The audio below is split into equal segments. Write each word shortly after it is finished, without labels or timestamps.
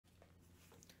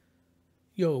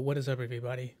Yo, what is up,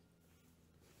 everybody?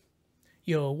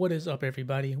 What is up,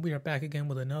 everybody? We are back again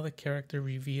with another character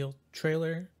reveal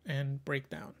trailer and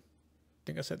breakdown. I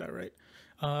think I said that right.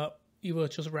 Evos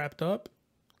just wrapped up.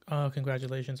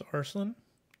 Congratulations, Arslan,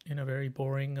 in a very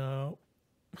boring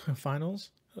finals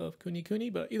of Kuni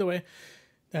Kuni. But either way,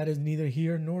 that is neither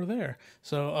here nor there.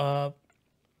 So,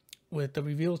 with the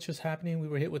reveal just happening, we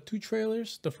were hit with two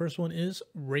trailers. The first one is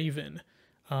Raven.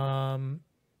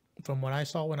 From what I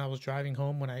saw when I was driving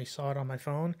home, when I saw it on my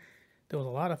phone, there was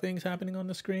a lot of things happening on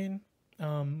the screen.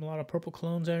 A lot of purple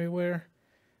clones everywhere.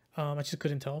 I just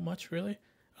couldn't tell much, really.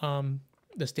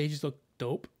 The stages looked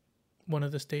dope. One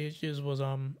of the stages was,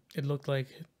 it looked like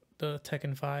the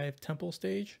Tekken 5 temple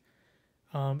stage,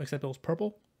 except it was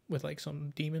purple with like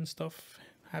some demon stuff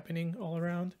happening all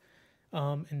around.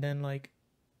 And then like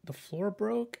the floor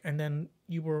broke, and then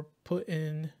you were put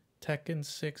in Tekken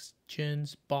 6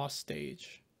 Jin's boss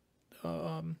stage,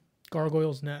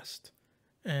 Gargoyle's Nest,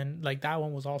 and like that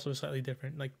one was also slightly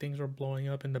different. Like things were blowing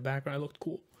up in the background. It looked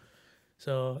cool.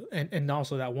 So and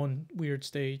also that one weird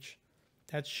stage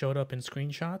that showed up in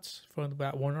screenshots for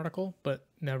that one article, but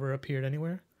never appeared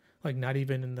anywhere. Like not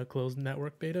even in the closed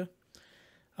network beta.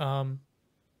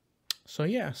 So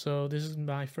yeah, so this is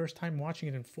my first time watching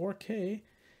it in 4K,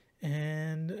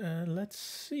 and let's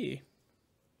see.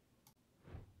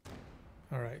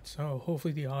 All right, so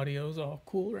hopefully the audio is all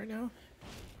cool right now.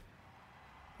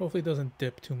 Hopefully it doesn't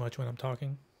dip too much when I'm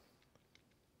talking.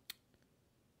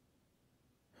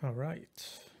 All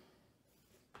right.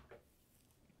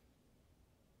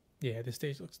 Yeah, this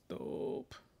stage looks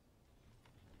dope.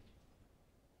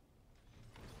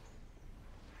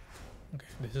 Okay,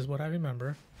 this is what I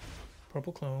remember.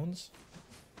 Purple clones.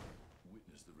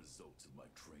 Witness the results of my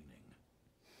training.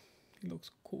 He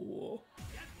looks cool.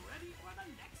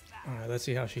 Alright, let's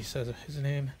see how she says his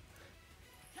name.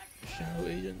 Shadow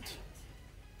Agent.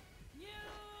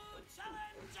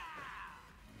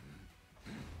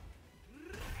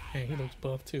 Hey, he looks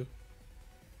buff too.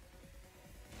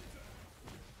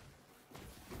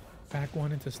 Back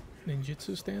one into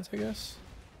ninjutsu stance, I guess.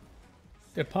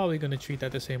 They're probably going to treat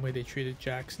that the same way they treated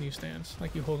Jack's new stance.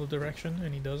 Like you hold a direction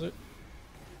and he does it.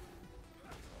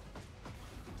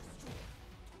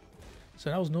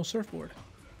 So that was no surfboard.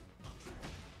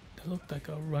 That looked like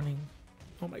a running...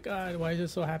 Oh my god, why is it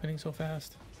so happening so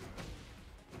fast?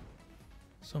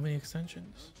 So many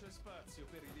extensions.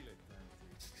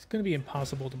 It's going to be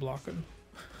impossible to block him.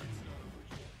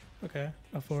 Okay,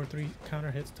 a 4-3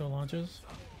 counter hit still launches.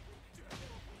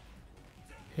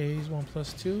 Haze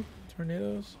 1+2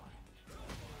 tornadoes.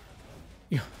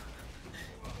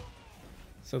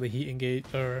 So the heat engage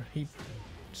or heat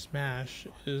smash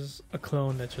is a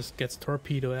clone that just gets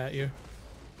torpedoed at you.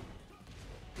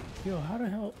 Yo, how the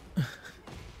hell?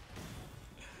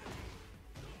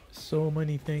 So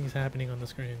many things happening on the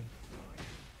screen.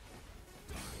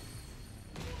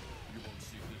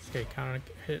 Okay, counter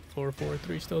hit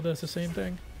 4-4-3 still does the same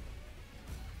thing.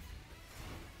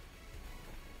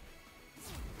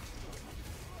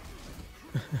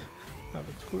 That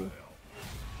looks cool.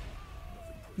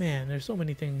 Man, there's so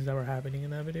many things that were happening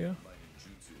in that video.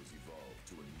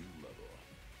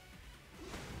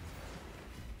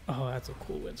 Oh, that's a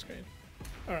cool windscreen.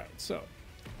 Alright, so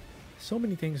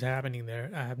many things happening there.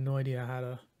 I have no idea how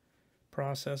to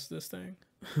process this thing.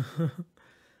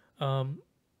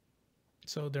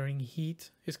 So during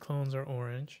heat, his clones are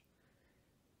orange.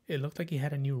 It looked like he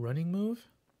had a new running move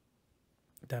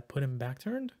that put him back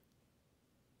turned.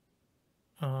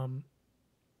 The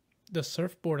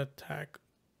surfboard attack,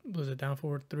 was it down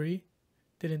forward 3?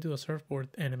 Didn't do a surfboard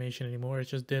animation anymore. It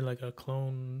just did like a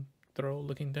clone throw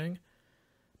looking thing.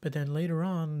 But then later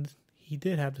on, he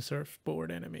did have the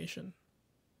surfboard animation.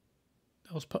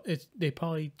 That was they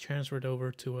probably transferred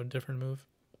over to a different move.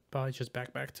 Probably just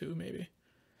back 2 maybe.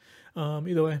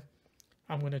 Either way,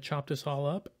 I'm going to chop this all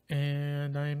up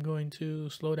and I'm going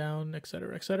to slow down,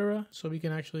 etc., so we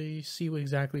can actually see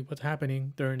exactly what's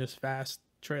happening during this fast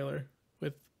trailer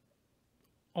with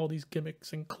all these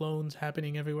gimmicks and clones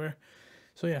happening everywhere.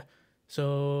 So yeah,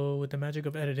 so with the magic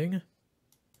of editing,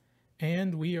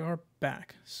 and we are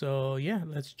back. So yeah,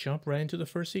 let's jump right into the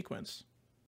first sequence.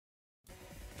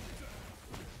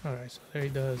 Alright, so there he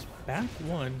does back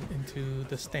 1 into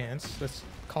the stance. Let's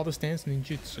call the stance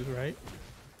ninjutsu, right?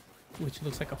 Which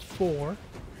looks like a 4,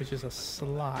 which is a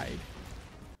slide.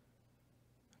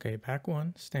 Okay, back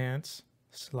 1, stance,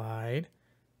 slide,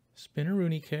 spin a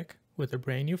Rooney kick with a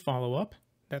brand new follow-up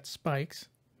that spikes,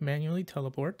 manually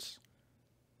teleports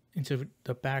into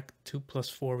the back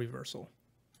 2+4 reversal.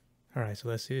 Alright, so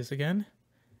let's see this again.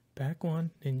 Back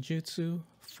 1, ninjutsu,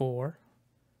 4.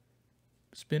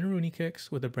 Spinneroonie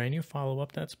kicks with a brand new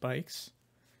follow-up that spikes.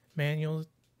 Manual,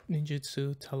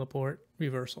 ninjutsu, teleport,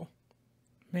 reversal.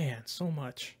 Man, so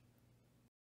much.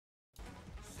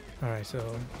 Alright,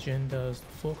 so Jin does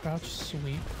full crouch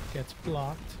sweep, gets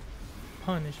blocked,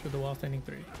 punished with the wall standing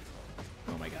 3.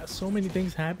 Oh my god, so many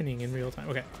things happening in real time.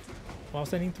 Okay, wall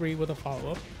standing 3 with a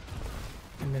follow-up,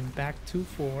 and then back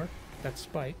 2-4, that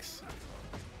spikes,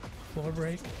 floor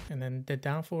break, and then the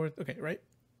down forward. Okay, right?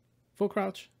 Full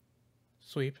crouch,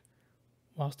 sweep,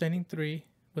 wall standing 3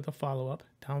 with a follow-up,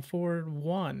 down forward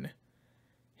 1,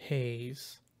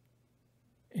 haze,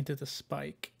 into the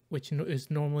spike, which is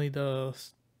normally the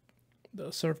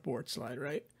surfboard slide,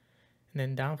 right? And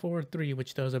then down forward 3,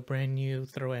 which does a brand new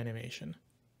throw animation.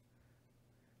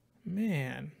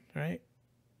 Man, right?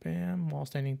 Bam, wall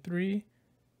standing 3,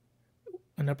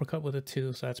 an uppercut with a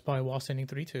 2, so that's probably wall standing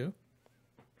 3 2.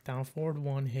 Down forward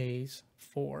 1, haze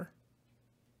 4.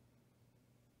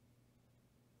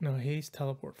 No, haze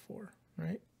teleport 4,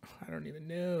 right? I don't even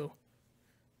know.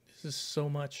 This is so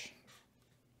much.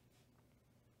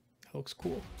 That looks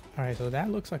cool. All right, so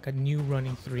that looks like a new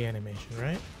running 3 animation,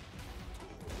 right?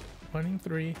 Running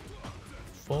 3,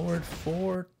 forward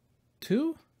 4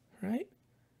 2, right?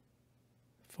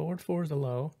 Forward 4 is the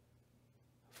low.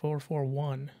 Forward 4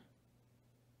 1.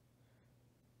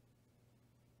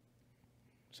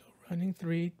 So running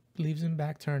 3 leaves him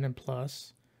back turn and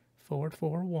plus. Forward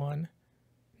 4 1.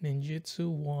 Ninjutsu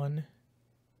 1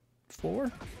 4.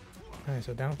 All right,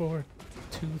 so down forward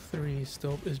 2 3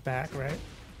 still is back, right?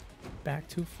 Back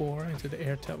 2 4 into the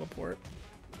air teleport.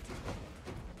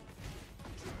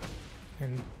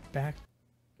 And back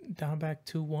down back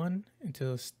 2 1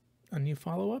 into a new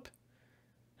follow-up.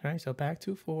 All right, so back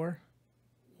 2 4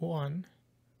 1.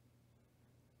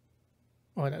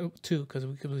 Oh, 2, because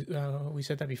we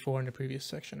said that before in the previous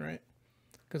section, right?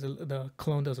 Because the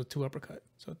clone does a 2 uppercut.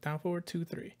 So down forward 2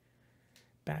 3.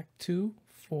 Back 2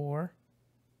 4.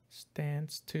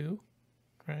 Stance 2.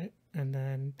 Right? And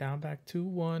then down back 2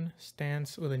 1.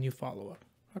 Stance with a new follow-up.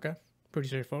 Okay. Pretty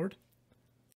straightforward.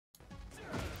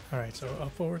 Alright, so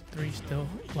up forward 3 still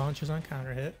launches on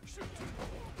counter hit.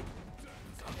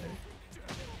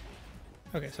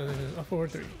 Okay, so this is up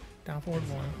forward 3. Down forward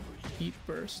 1. Heat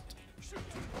burst.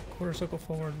 Quarter circle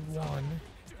forward 1.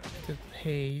 To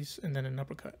haze, and then an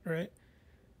uppercut, right?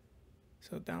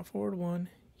 So down forward 1,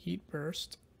 heat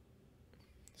burst,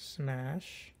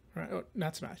 smash, right? Oh,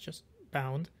 not smash, just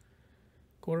bound.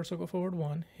 Quarter circle forward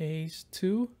 1, haze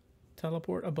 2,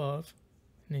 teleport above,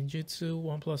 ninjutsu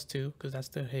 1 plus 2, because that's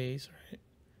the haze, right?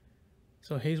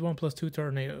 So haze 1 plus 2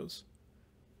 tornadoes.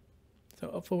 So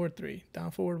up forward 3,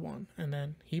 down forward 1, and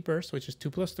then heat burst, which is 2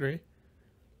 plus 3.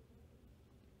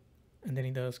 And then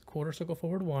he does quarter circle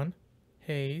forward 1.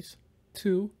 Haze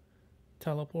 2,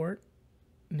 teleport,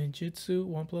 ninjutsu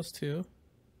 1 plus 2,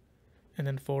 and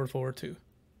then forward 2.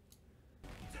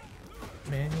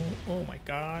 Manual. Oh my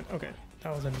god. Okay,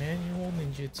 that was a manual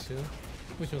ninjutsu,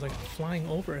 which was like flying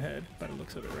overhead by the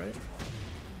looks of it, right?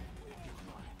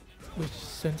 Which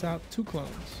sends out 2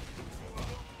 clones.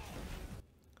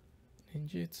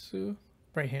 Ninjutsu,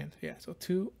 right hand. Yeah, so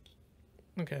 2.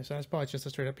 Okay, so that's probably just a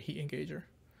straight up heat engager.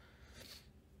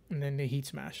 And then the heat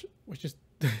smash, which is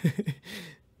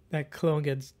that clone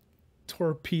gets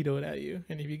torpedoed at you,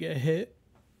 and if you get hit,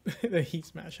 the heat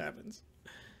smash happens.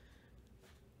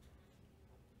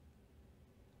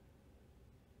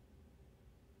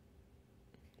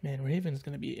 Man, Raven's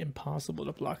gonna be impossible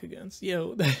to block against.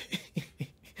 Yo,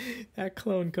 that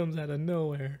clone comes out of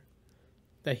nowhere.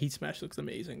 That heat smash looks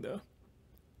amazing though.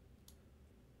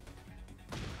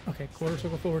 Okay, quarter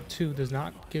circle forward 2 does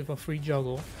not give a free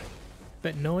juggle.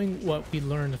 But knowing what we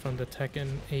learned from the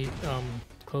Tekken 8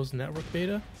 closed network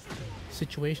beta,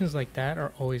 situations like that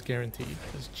are always guaranteed.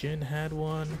 Because Jin had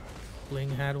one,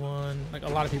 Bling had one, like a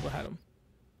lot of people had them.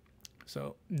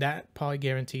 So that probably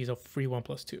guarantees a free 1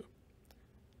 plus 2.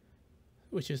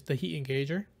 Which is the heat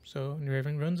engager. So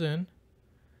Raven runs in,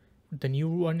 then you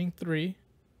running 3,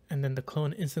 and then the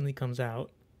clone instantly comes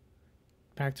out.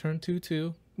 Back turn 2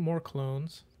 2, more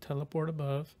clones, teleport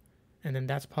above, and then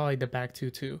that's probably the back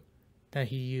 2 2. That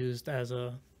he used as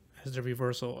the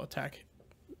reversal attack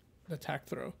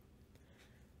throw.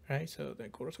 Right, so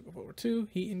then quarter circle forward 2,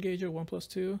 heat engager 1 plus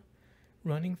 2,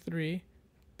 running 3,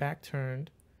 back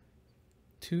turned,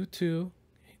 2 2,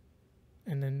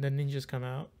 and then the ninjas come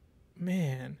out.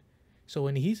 Man, so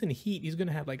when he's in heat, he's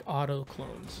gonna have like auto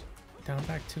clones. Down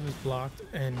back 2 is blocked,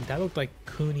 and that looked like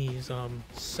Cooney's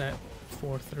set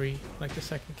 4-3, like the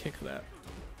second kick of that.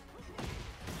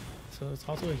 So it's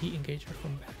also a heat engager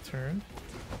from back turn.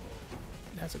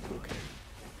 That's a cool kick.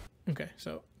 Okay,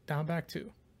 so down back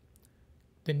 2.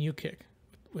 The new kick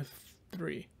with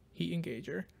 3. Heat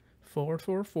Engager. Forward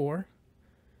 4-4.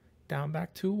 Down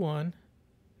back 2-1.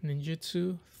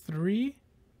 Ninjutsu 3-2.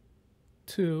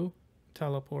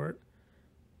 Teleport.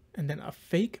 And then a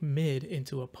fake mid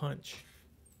into a punch.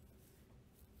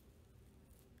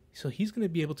 So he's going to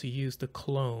be able to use the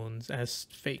clones as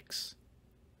fakes.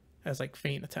 As like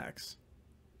feint attacks.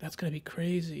 That's going to be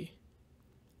crazy.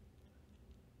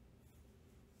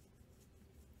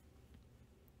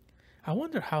 I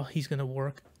wonder how he's going to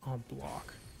work on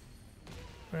block.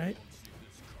 Right?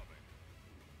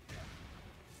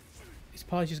 It's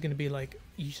probably just going to be like,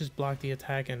 you just block the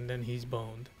attack and then he's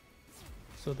boned.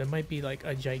 So there might be like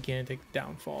a gigantic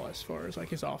downfall as far as like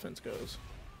his offense goes.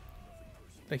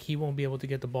 Like he won't be able to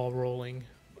get the ball rolling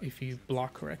if you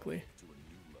block correctly.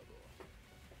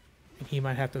 And he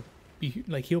might have to be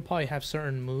like, he'll probably have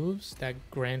certain moves that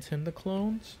grant him the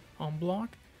clones on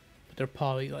block, but they're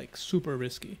probably like super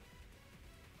risky.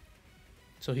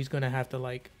 So he's gonna have to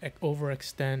like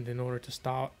overextend in order to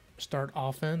start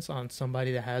offense on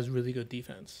somebody that has really good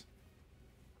defense.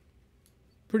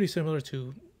 Pretty similar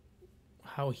to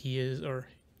how he is, or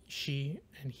she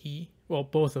and he, well,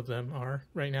 both of them are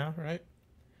right now, right?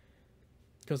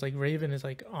 Because like Raven is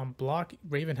like on block,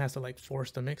 Raven has to like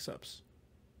force the mix-ups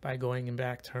by going in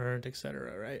back turned,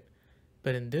 etc., right?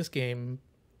 But in this game,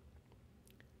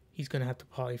 he's gonna have to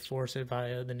probably force it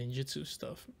via the ninjutsu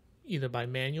stuff, either by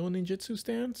manual ninjutsu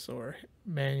stance or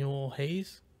manual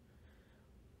haze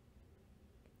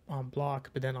on block.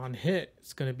 But then on hit,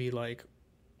 it's gonna be like,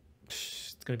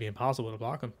 it's gonna be impossible to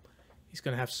block him. He's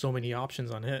gonna have so many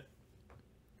options on hit.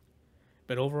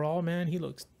 But overall, man, he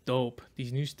looks dope.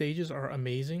 These new stages are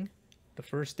amazing. The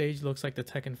first stage looks like the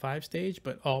Tekken 5 stage,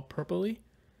 but all purpley.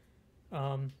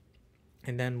 And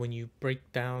then when you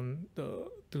break down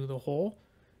through the hole,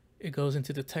 it goes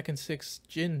into the Tekken 6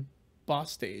 Jin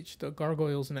boss stage, the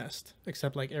Gargoyle's Nest,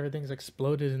 except like everything's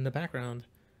exploded in the background.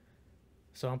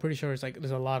 So I'm pretty sure it's like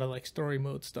there's a lot of like story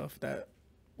mode stuff that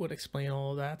would explain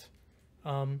all of that.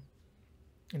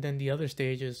 And then the other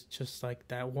stage is just like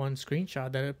that one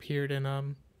screenshot that appeared in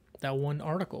that one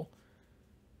article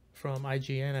from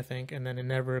IGN, I think, and then it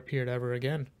never appeared ever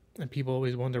again. And people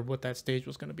always wondered what that stage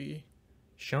was going to be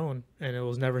shown, and it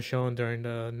was never shown during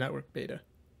the network beta.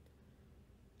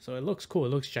 So it looks cool. It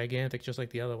looks gigantic, just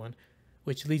like the other one,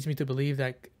 which leads me to believe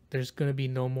that there's going to be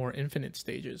no more infinite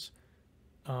stages.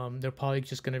 They're probably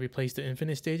just going to replace the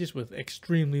infinite stages with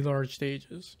extremely large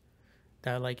stages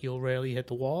that like you'll rarely hit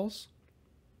the walls.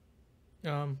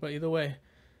 But either way,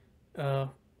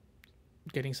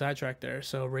 getting sidetracked there.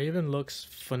 So Raven looks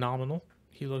phenomenal.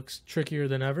 He looks trickier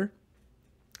than ever,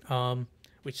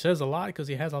 which says a lot because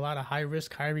he has a lot of high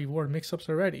risk, high reward mix-ups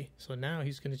already. So now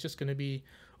he's just gonna be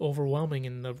overwhelming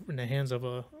in the hands of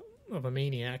a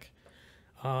maniac.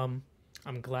 I'm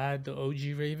glad the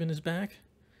OG Raven is back.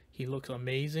 He looks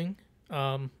amazing.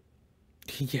 Yeah,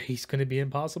 he's gonna be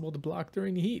impossible to block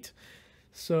during the heat.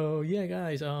 So yeah,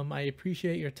 guys, I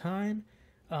appreciate your time.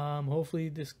 Hopefully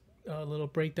this little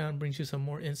breakdown brings you some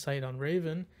more insight on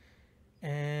Raven.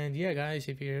 And yeah, guys,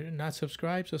 if you're not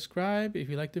subscribed, subscribe. If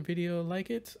you like the video, like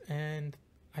it. And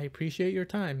I appreciate your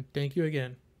time. Thank you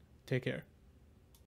again. Take care.